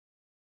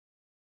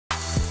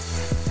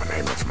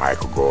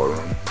Michael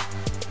Gorham.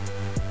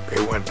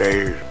 They went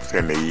there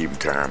in the evening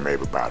time,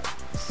 maybe about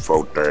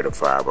 4:30,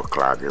 5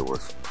 o'clock. It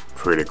was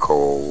pretty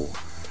cold.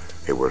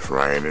 It was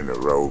raining, the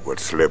road was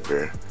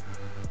slippery.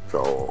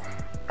 So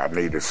I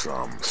needed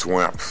some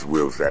swimps.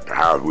 We was at the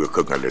house, we were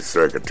cooking the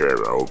secretary,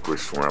 okra,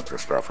 swimps and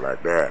stuff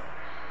like that.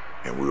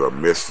 And we were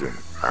missing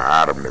an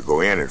item to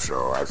go in, and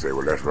so I said,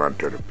 well, let's run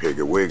to the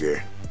Piggy Wiggy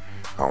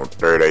on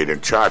 38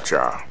 and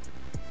Cha-Cha.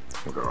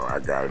 So I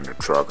got in the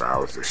truck. I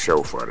was the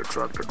chauffeur of the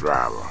truck, the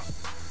driver.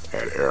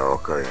 Had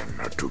Erica and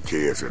her 2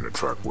 kids in the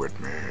truck with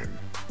me, and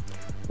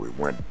we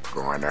went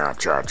going down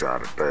Cha-Cha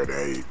to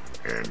 38,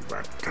 and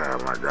by the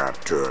time I got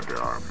to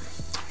the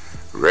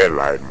red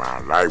light, my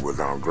light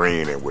was on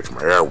green, in which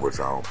my air was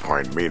on,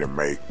 pointing me to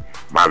make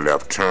my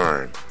left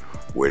turn,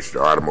 which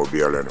the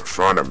automobile in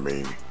front of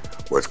me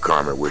was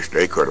coming, which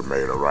they could have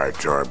made a right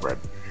turn, but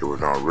it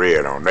was on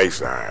red on their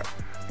side.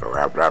 So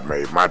after I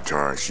made my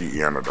turn,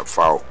 she entered the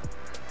fault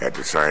at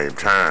the same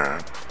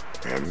time,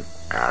 and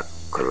I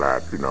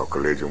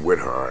collision with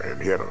her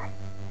and hit her.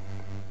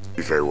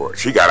 She said, well,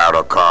 she got out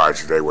of her car, and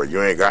she said, well,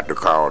 you ain't got to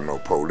call no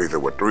police. There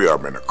were 3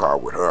 of them in the car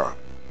with her.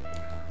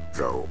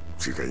 So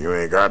she said, you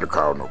ain't got to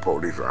call no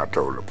police. So I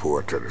told her to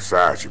pull to the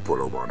side. She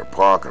pulled over on the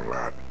parking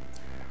lot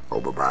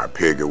over by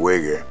Piggy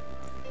Wiggy,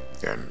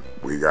 and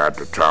we got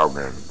to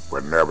talking.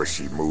 Whenever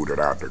she moved it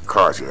out the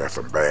car, she had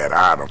some bad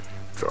items.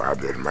 So I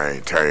just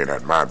maintained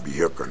at my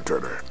vehicle until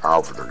the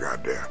officer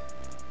got there.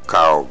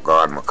 Called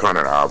Gordon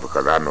McCunn's office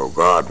because I know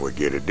Gordon would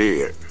get it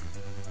did.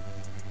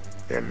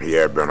 And he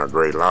had been a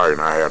great lawyer, and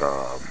I had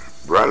a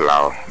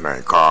brother-in-law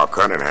named Carl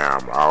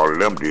Cunningham. All of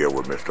them deal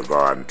with Mr.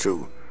 Gordon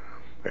too.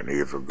 And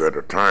he's a good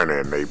attorney,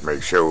 and they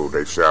make sure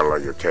they settle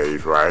your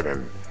case right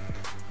and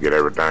get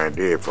everything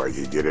did for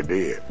you, get it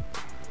did.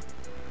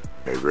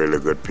 They're really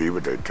good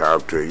people. They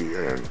talk to you,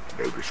 and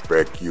they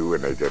respect you,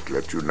 and they just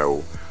let you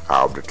know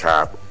off the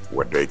top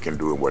what they can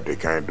do and what they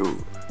can't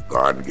do.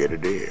 Gordon get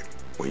it did.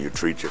 When you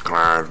treat your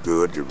clients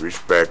good, you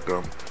respect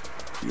them,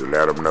 you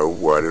let them know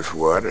what is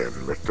what, and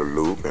Mr.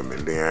 Luke and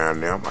Miss Leanne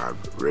and them, I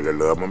really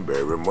love them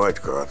very much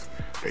because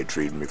they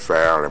treat me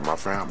fair and my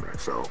family.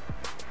 So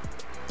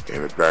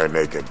anything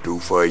they can do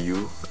for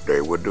you,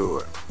 they will do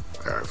it.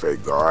 I say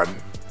Gordon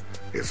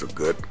is a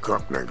good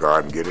company,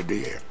 Gordon get it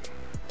did.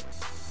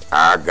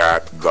 I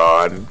got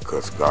Gordon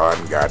because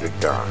Gordon got it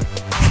done.